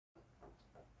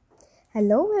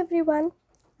Hello everyone,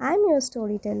 I'm your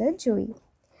storyteller Joey.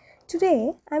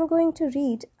 Today I'm going to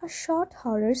read a short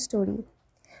horror story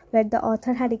where the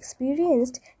author had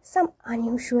experienced some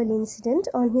unusual incident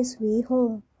on his way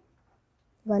home.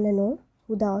 Wanna know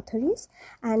who the author is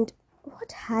and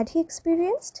what had he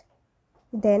experienced?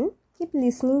 Then keep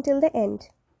listening till the end.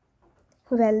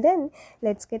 Well then,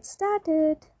 let's get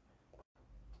started.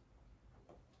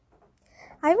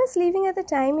 I was living at the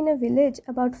time in a village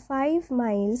about 5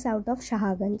 miles out of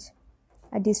Shahaganj,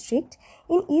 a district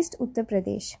in East Uttar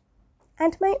Pradesh,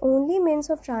 and my only means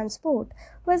of transport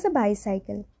was a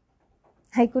bicycle.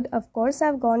 I could, of course,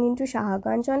 have gone into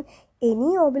Shahaganj on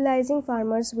any mobilizing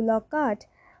farmer's bullock cart,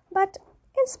 but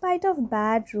in spite of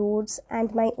bad roads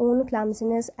and my own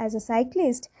clumsiness as a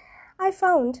cyclist, I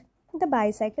found the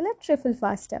bicycle a trifle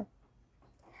faster.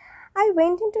 I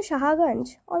went into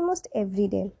Shahaganj almost every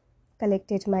day,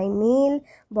 collected my mail,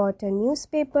 bought a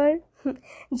newspaper,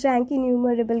 drank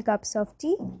innumerable cups of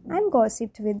tea, and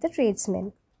gossiped with the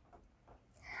tradesmen.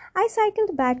 I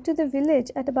cycled back to the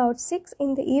village at about 6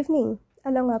 in the evening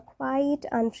along a quiet,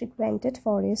 unfrequented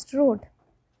forest road.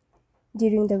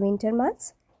 During the winter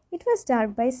months, it was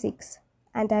dark by 6,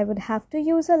 and I would have to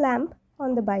use a lamp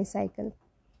on the bicycle.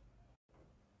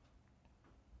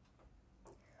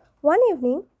 One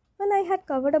evening, when I had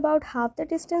covered about half the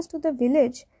distance to the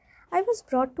village, I was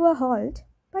brought to a halt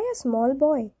by a small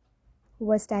boy who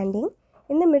was standing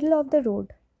in the middle of the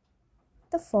road.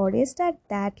 The forest at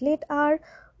that late hour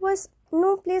was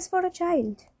no place for a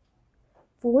child.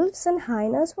 Wolves and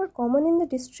hyenas were common in the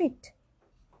district.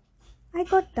 I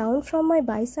got down from my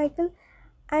bicycle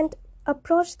and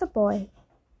approached the boy,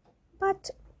 but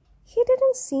he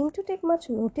didn't seem to take much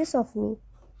notice of me.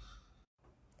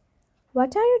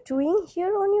 "What are you doing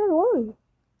here on your own?"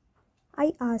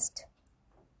 I asked.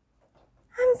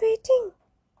 "I'm waiting,"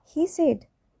 he said,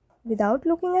 without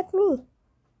looking at me.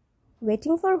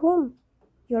 "Waiting for whom?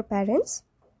 Your parents?"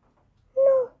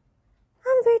 "No,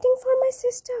 I'm waiting for my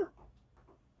sister."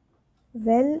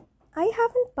 "Well, I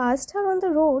haven't passed her on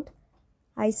the road,"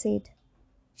 I said.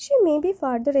 "She may be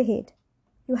farther ahead.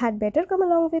 You had better come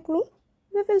along with me.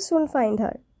 We will soon find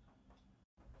her."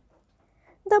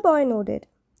 The boy nodded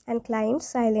and climbed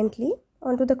silently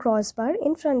onto the crossbar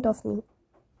in front of me.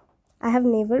 I have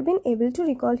never been able to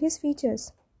recall his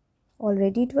features.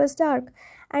 Already it was dark,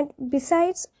 and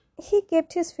besides, he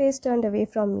kept his face turned away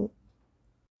from me.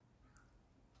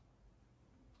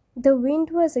 The wind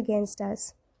was against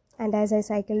us, and as I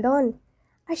cycled on,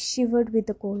 I shivered with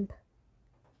the cold.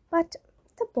 But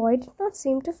the boy did not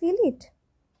seem to feel it.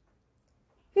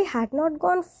 We had not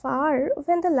gone far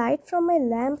when the light from my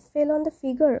lamp fell on the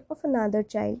figure of another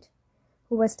child,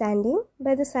 who was standing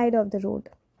by the side of the road.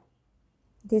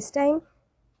 This time,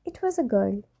 it was a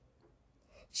girl.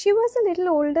 She was a little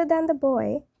older than the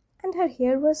boy, and her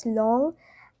hair was long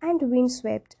and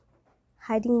windswept,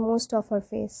 hiding most of her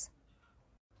face.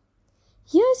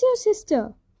 "Here's your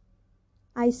sister,"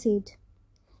 I said.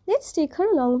 "Let's take her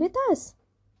along with us."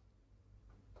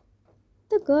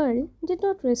 The girl did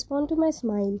not respond to my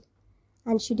smile,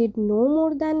 and she did no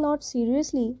more than nod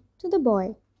seriously to the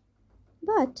boy.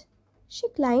 But she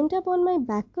climbed up on my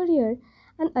back career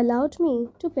and allowed me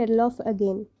to pedal off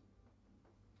again.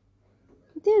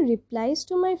 Their replies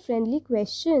to my friendly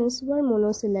questions were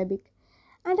monosyllabic,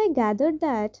 and I gathered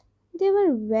that they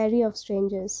were wary of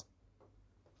strangers.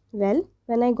 Well,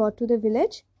 when I got to the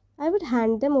village, I would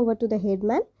hand them over to the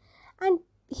headman, and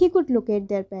he could locate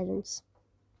their parents.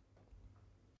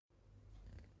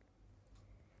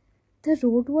 The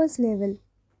road was level,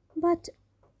 but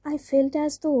I felt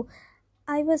as though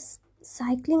I was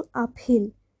cycling uphill.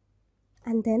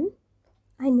 And then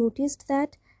I noticed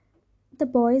that the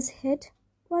boy's head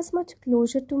was much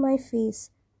closer to my face,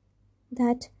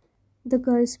 that the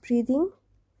girl's breathing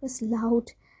was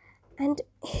loud and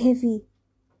heavy,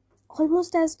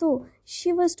 almost as though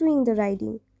she was doing the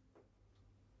riding.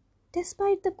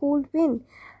 Despite the cold wind,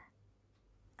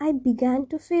 I began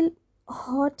to feel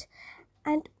hot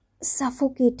and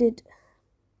suffocated.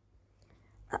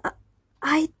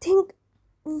 I think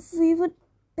we would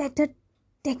better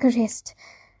take a rest,"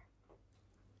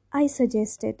 I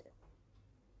suggested.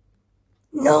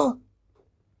 "No!"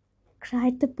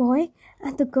 cried the boy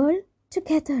and the girl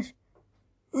together.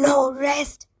 "No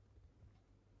rest!"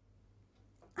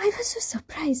 I was so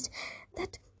surprised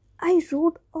that I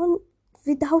rode on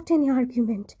without any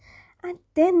argument, and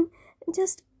then,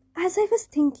 just as I was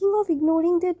thinking of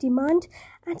ignoring their demand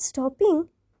and stopping,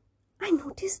 I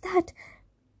noticed that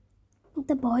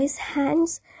the boy's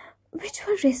hands, which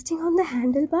were resting on the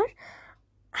handlebar,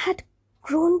 had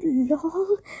grown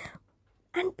long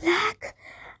and black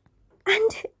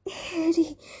and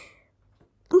hairy.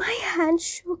 My hand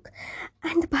shook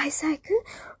and the bicycle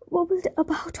wobbled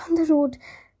about on the road.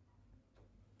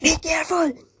 "Be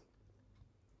careful!"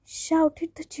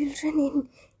 shouted the children in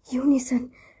unison.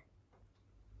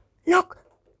 "Look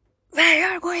where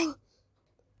you're going!"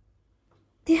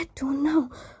 Their tone now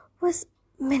was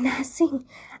menacing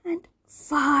and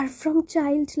far from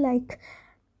childlike.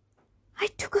 I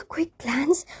took a quick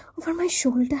glance over my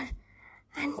shoulder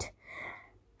and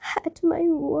had my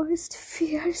worst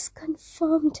fears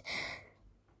confirmed.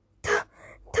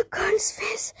 The girl's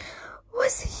face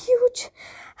was huge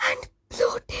and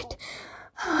bloated.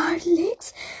 Her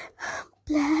legs,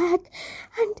 black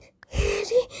and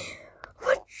hairy,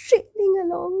 were trailing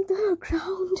along the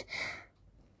ground.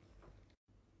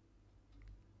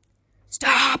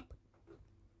 "Stop!"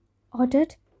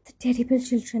 ordered the terrible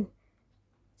children.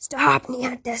 "Stop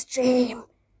near the stream."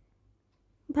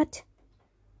 But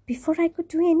before I could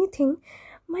do anything,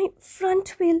 my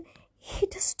front wheel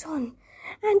hit a stone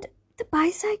and the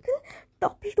bicycle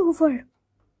toppled over.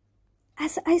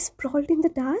 As I sprawled in the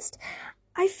dust,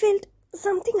 I felt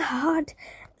something hard,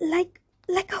 like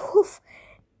a hoof,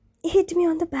 hit me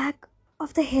on the back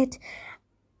of the head.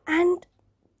 And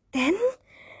then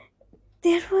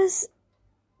there was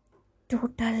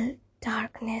total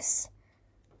darkness.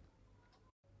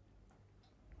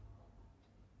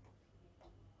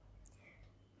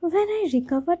 When I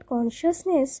recovered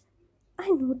consciousness, I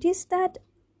noticed that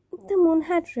the moon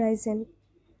had risen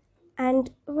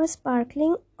and was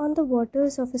sparkling on the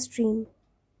waters of a stream.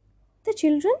 The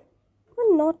children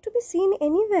were not to be seen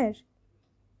anywhere.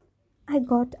 I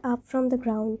got up from the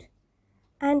ground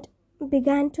and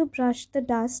began to brush the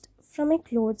dust from my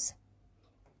clothes.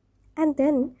 And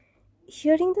then,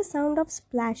 hearing the sound of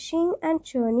splashing and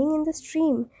churning in the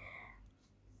stream,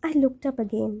 I looked up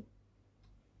again.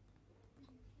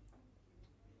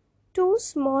 Two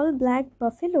small black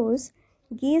buffaloes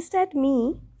gazed at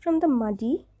me from the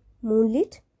muddy,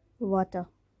 moonlit water.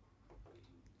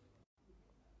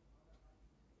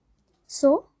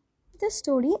 So, the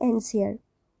story ends here.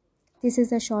 This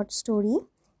is a short story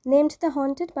named The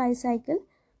Haunted Bicycle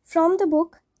from the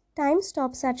book Time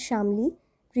Stops at Shamli,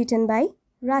 written by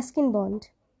Ruskin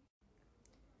Bond.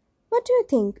 What do you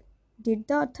think? Did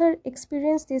the author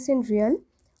experience this in real,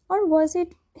 or was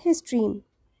it his dream?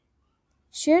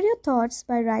 Share your thoughts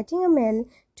by writing a mail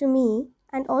to me,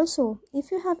 and also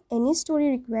if you have any story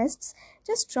requests,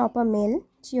 just drop a mail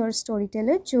to your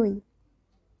storyteller Joey.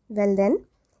 Well then,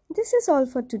 this is all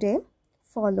for today.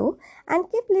 Follow and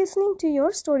keep listening to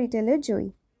your storyteller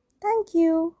Joey. Thank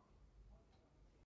you.